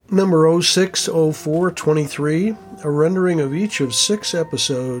Number 060423, a rendering of each of 6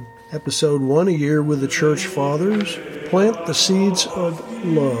 episodes. Episode 1, A Year with the Church Fathers. Plant the seeds of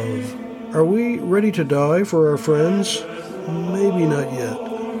love. Are we ready to die for our friends? Maybe not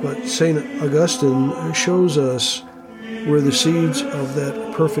yet, but St. Augustine shows us where the seeds of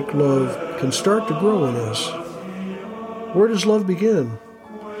that perfect love can start to grow in us. Where does love begin?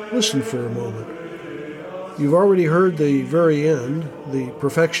 Listen for a moment. You've already heard the very end, the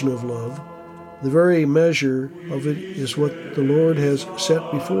perfection of love. The very measure of it is what the Lord has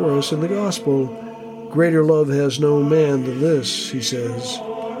set before us in the gospel. Greater love has no man than this, he says,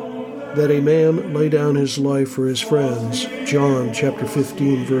 that a man lay down his life for his friends. John chapter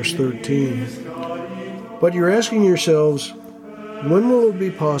 15, verse 13. But you're asking yourselves, when will it be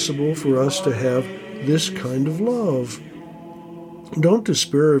possible for us to have this kind of love? Don't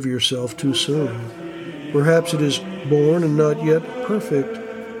despair of yourself too soon. Perhaps it is born and not yet perfect.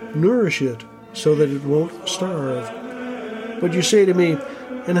 Nourish it so that it won't starve. But you say to me,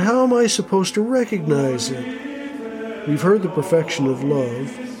 and how am I supposed to recognize it? We've heard the perfection of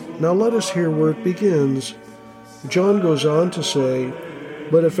love. Now let us hear where it begins. John goes on to say,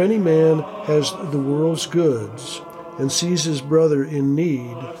 but if any man has the world's goods and sees his brother in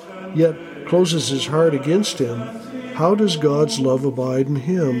need, yet closes his heart against him, how does God's love abide in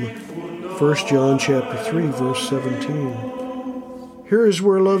him? 1 John chapter 3, verse 17. Here is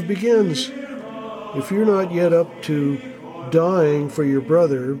where love begins. If you're not yet up to dying for your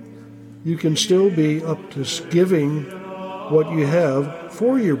brother, you can still be up to giving what you have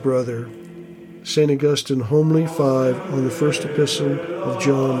for your brother. St. Augustine, Homily 5 on the first epistle of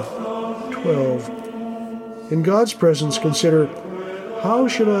John 12. In God's presence, consider, how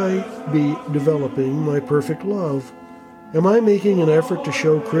should I be developing my perfect love? Am I making an effort to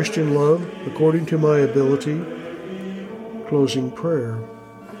show Christian love according to my ability? Closing prayer.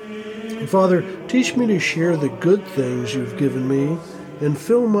 Father, teach me to share the good things you've given me and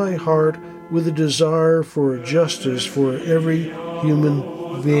fill my heart with a desire for justice for every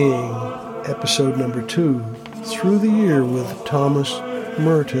human being. Episode number 2, Through the Year with Thomas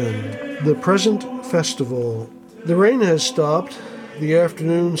Merton. The present festival. The rain has stopped. The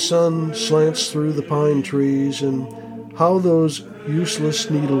afternoon sun slants through the pine trees, and how those useless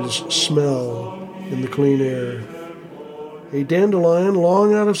needles smell in the clean air. A dandelion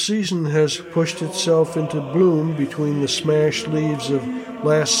long out of season has pushed itself into bloom between the smashed leaves of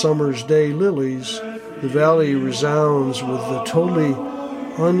last summer's day lilies. The valley resounds with the totally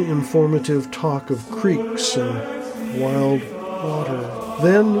uninformative talk of creeks and wild water.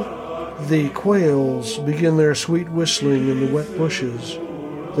 Then the quails begin their sweet whistling in the wet bushes.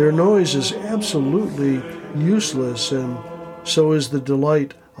 Their noise is absolutely useless, and so is the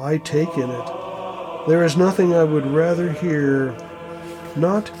delight I take in it. There is nothing I would rather hear,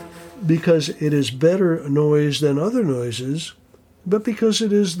 not because it is better noise than other noises, but because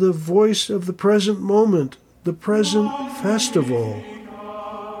it is the voice of the present moment, the present festival.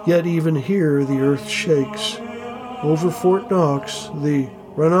 Yet even here the earth shakes. Over Fort Knox, the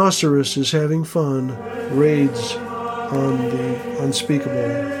rhinoceros is having fun, raids on the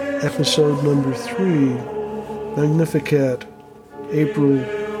unspeakable. Episode number 3, Magnificat, April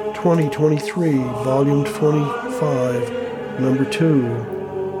 2023, Volume 25, Number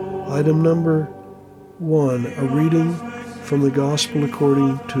 2. Item number 1, a reading from the Gospel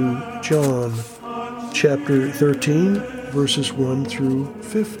according to John, chapter 13, verses 1 through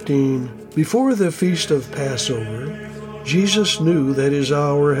 15. Before the feast of Passover, Jesus knew that his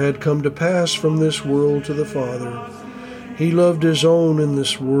hour had come to pass from this world to the Father. He loved his own in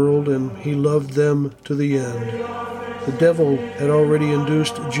this world, and he loved them to the end. The devil had already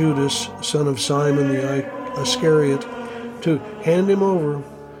induced Judas, son of Simon the Iscariot, to hand him over.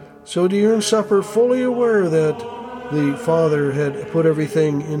 So during supper, fully aware that the Father had put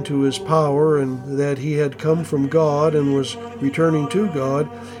everything into his power and that he had come from God and was returning to God,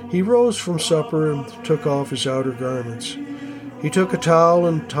 he rose from supper and took off his outer garments. He took a towel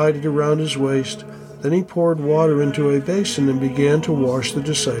and tied it around his waist. Then he poured water into a basin and began to wash the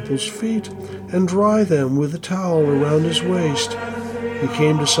disciples' feet and dry them with the towel around his waist. He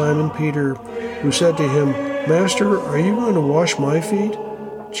came to Simon Peter, who said to him, "Master, are you going to wash my feet?"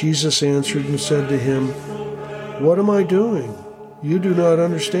 Jesus answered and said to him, "What am I doing? You do not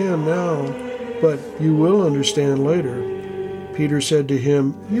understand now, but you will understand later." Peter said to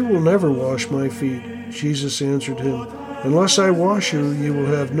him, "You will never wash my feet." Jesus answered him, "Unless I wash you, you will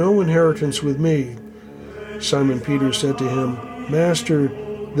have no inheritance with me." Simon Peter said to him, "Master,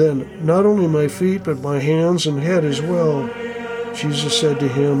 then not only my feet, but my hands and head as well." Jesus said to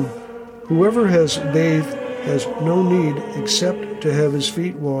him, "Whoever has bathed has no need except to have his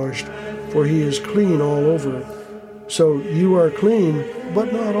feet washed, for he is clean all over. So you are clean,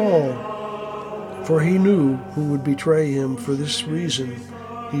 but not all. For he knew who would betray him. For this reason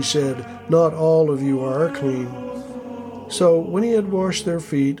he said, not all of you are clean. So when he had washed their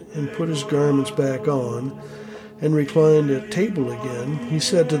feet and put his garments back on, and reclined at table again, he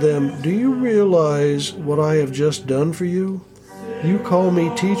said to them, do you realize what I have just done for you? You call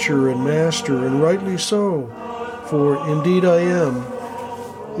me teacher and master, and rightly so, for indeed I am.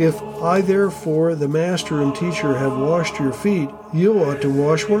 If I therefore, the master and teacher, have washed your feet, you ought to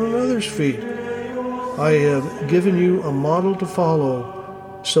wash one another's feet. I have given you a model to follow,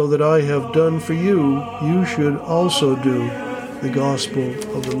 so that I have done for you, you should also do. The Gospel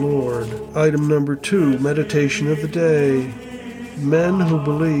of the Lord. Item number 2, meditation of the day. Men who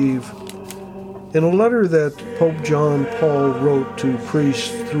believe. In a letter that Pope John Paul wrote to priests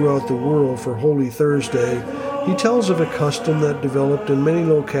throughout the world for Holy Thursday, he tells of a custom that developed in many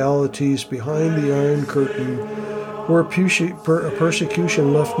localities behind the Iron Curtain, where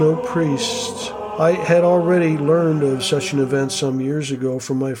persecution left no priests. I had already learned of such an event some years ago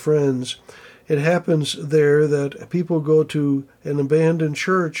from my friends. It happens there that people go to an abandoned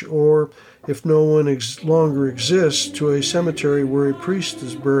church, or, if no one longer exists, to a cemetery where a priest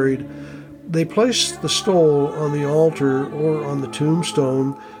is buried. They place the stole on the altar or on the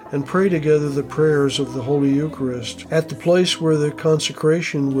tombstone and pray together the prayers of the Holy Eucharist. At the place where the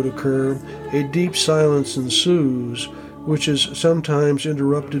consecration would occur, a deep silence ensues, which is sometimes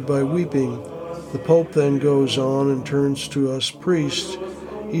interrupted by weeping. The Pope then goes on and turns to us priests.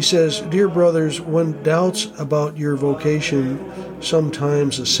 He says, dear brothers, when doubts about your vocation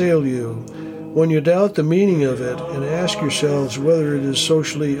sometimes assail you, when you doubt the meaning of it and ask yourselves whether it is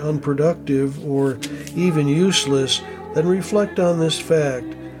socially unproductive or even useless, then reflect on this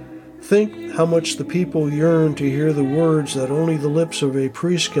fact. Think how much the people yearn to hear the words that only the lips of a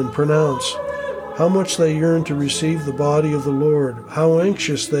priest can pronounce, how much they yearn to receive the body of the Lord, how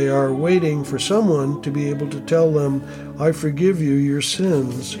anxious they are waiting for someone to be able to tell them, I forgive you your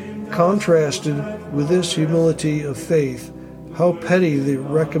sins. Contrasted with this humility of faith, how petty the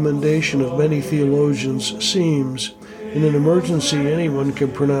recommendation of many theologians seems. In an emergency, anyone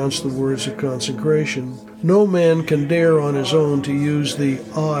can pronounce the words of consecration. No man can dare on his own to use the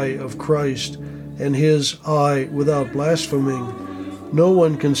I of Christ and his I without blaspheming. No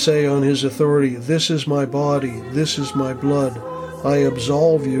one can say on his authority, this is my body, this is my blood, I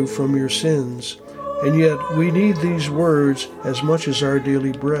absolve you from your sins. And yet we need these words as much as our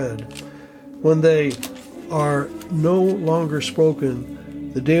daily bread. When they are no longer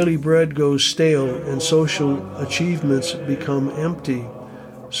spoken, the daily bread goes stale and social achievements become empty.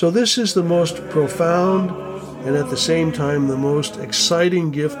 So this is the most profound and at the same time the most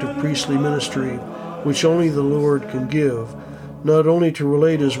exciting gift of priestly ministry, which only the Lord can give. Not only to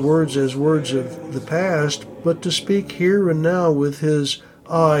relate his words as words of the past, but to speak here and now with his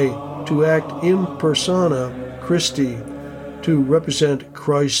I, to act in persona Christi, to represent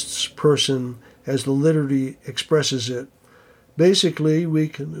Christ's person as the liturgy expresses it. Basically, we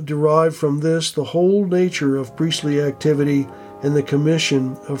can derive from this the whole nature of priestly activity and the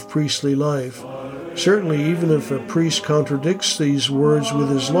commission of priestly life. Certainly, even if a priest contradicts these words with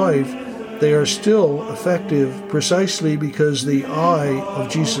his life, they are still effective precisely because the I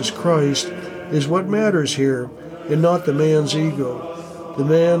of Jesus Christ is what matters here, and not the man's ego. The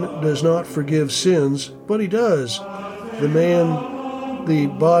man does not forgive sins, but he does.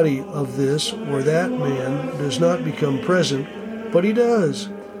 The body of this or that man does not become present, but he does.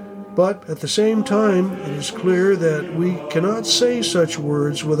 But at the same time, it is clear that we cannot say such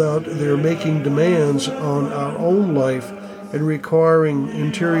words without their making demands on our own life and requiring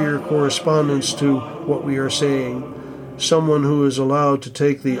interior correspondence to what we are saying. Someone who is allowed to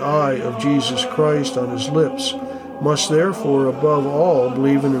take the I of Jesus Christ on his lips must therefore, above all,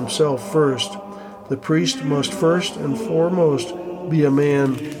 believe in himself first. The priest must first and foremost be a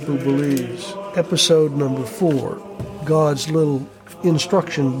man who believes. Episode number 4, God's Little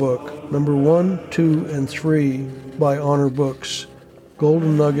Instruction Book, number 1, 2, and 3 by Honor Books.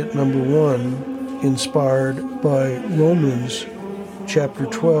 Golden Nugget number 1, inspired by Romans chapter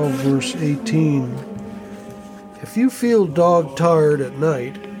 12, verse 18. If you feel dog-tired at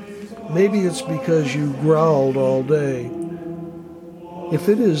night, maybe it's because you growled all day. If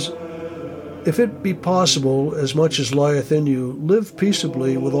it be possible, as much as lieth in you, live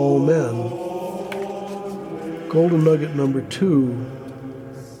peaceably with all men. Golden Nugget number 2,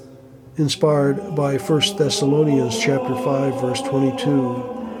 inspired by 1 Thessalonians chapter 5, verse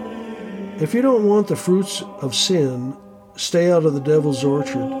 22. If you don't want the fruits of sin, stay out of the devil's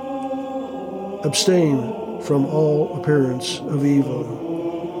orchard. Abstain from all appearance of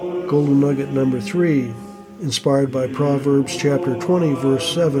evil. Golden nugget number 3, inspired by Proverbs chapter 20,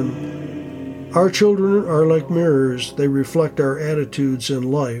 verse 7. Our children are like mirrors. They reflect our attitudes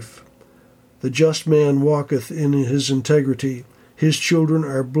in life. The just man walketh in his integrity. His children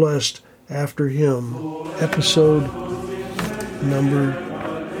are blessed after him. Episode number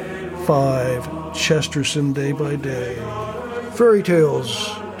 5, Chesterton Day by Day. Fairy tales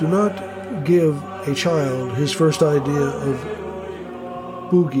do not give a child his first idea of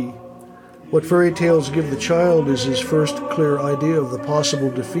boogie. What fairy tales give the child is his first clear idea of the possible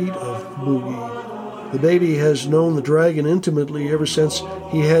defeat of boogie. The baby has known the dragon intimately ever since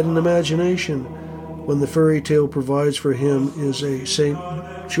he had an imagination. When the fairy tale provides for him is a St.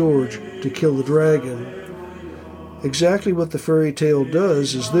 George to kill the dragon. Exactly what the fairy tale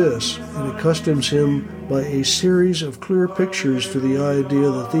does is this: it accustoms him by a series of clear pictures to the idea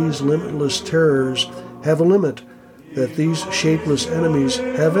that these limitless terrors have a limit, that these shapeless enemies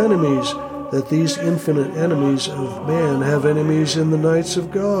have enemies, that these infinite enemies of man have enemies in the nights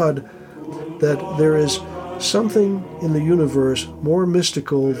of God, that there is something in the universe more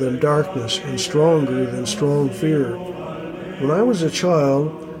mystical than darkness and stronger than strong fear. When I was a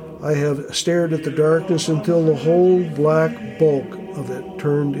child, I have stared at the darkness until the whole black bulk of it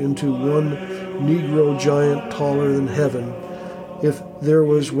turned into one Negro giant taller than heaven. If there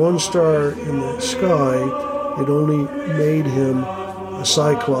was one star in the sky, it only made him a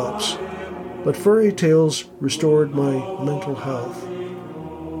cyclops. But fairy tales restored my mental health.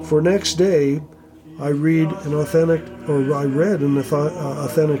 For next day, I read an authentic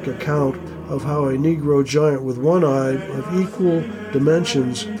account of how a Negro giant with one eye of equal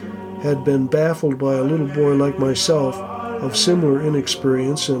dimensions had been baffled by a little boy like myself of similar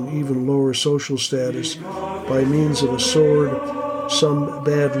inexperience and even lower social status by means of a sword, some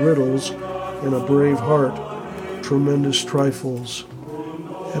bad riddles, and a brave heart. Tremendous trifles.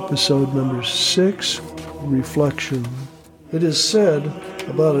 Episode number 6, Reflection. It is said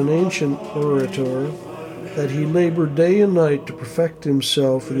about an ancient orator that he labored day and night to perfect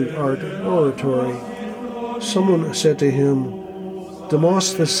himself in the art of oratory. Someone said to him,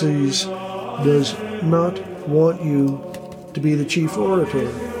 Demosthenes does not want you to be the chief orator,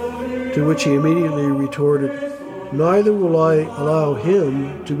 to which he immediately retorted, Neither will I allow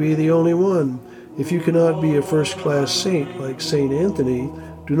him to be the only one. If you cannot be a first-class saint like St. Anthony,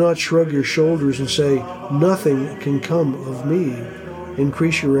 do not shrug your shoulders and say, Nothing can come of me.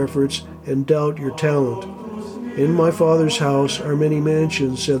 Increase your efforts and doubt your talent. In my Father's house are many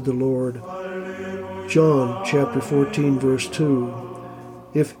mansions, said the Lord. John chapter 14, verse 2.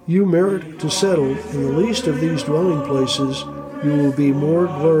 If you merit to settle in the least of these dwelling places, you will be more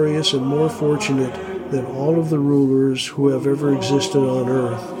glorious and more fortunate than all of the rulers who have ever existed on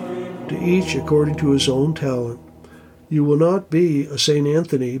earth, to each according to his own talent. You will not be a St.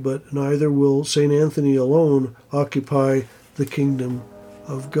 Anthony, but neither will St. Anthony alone occupy the kingdom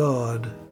of God.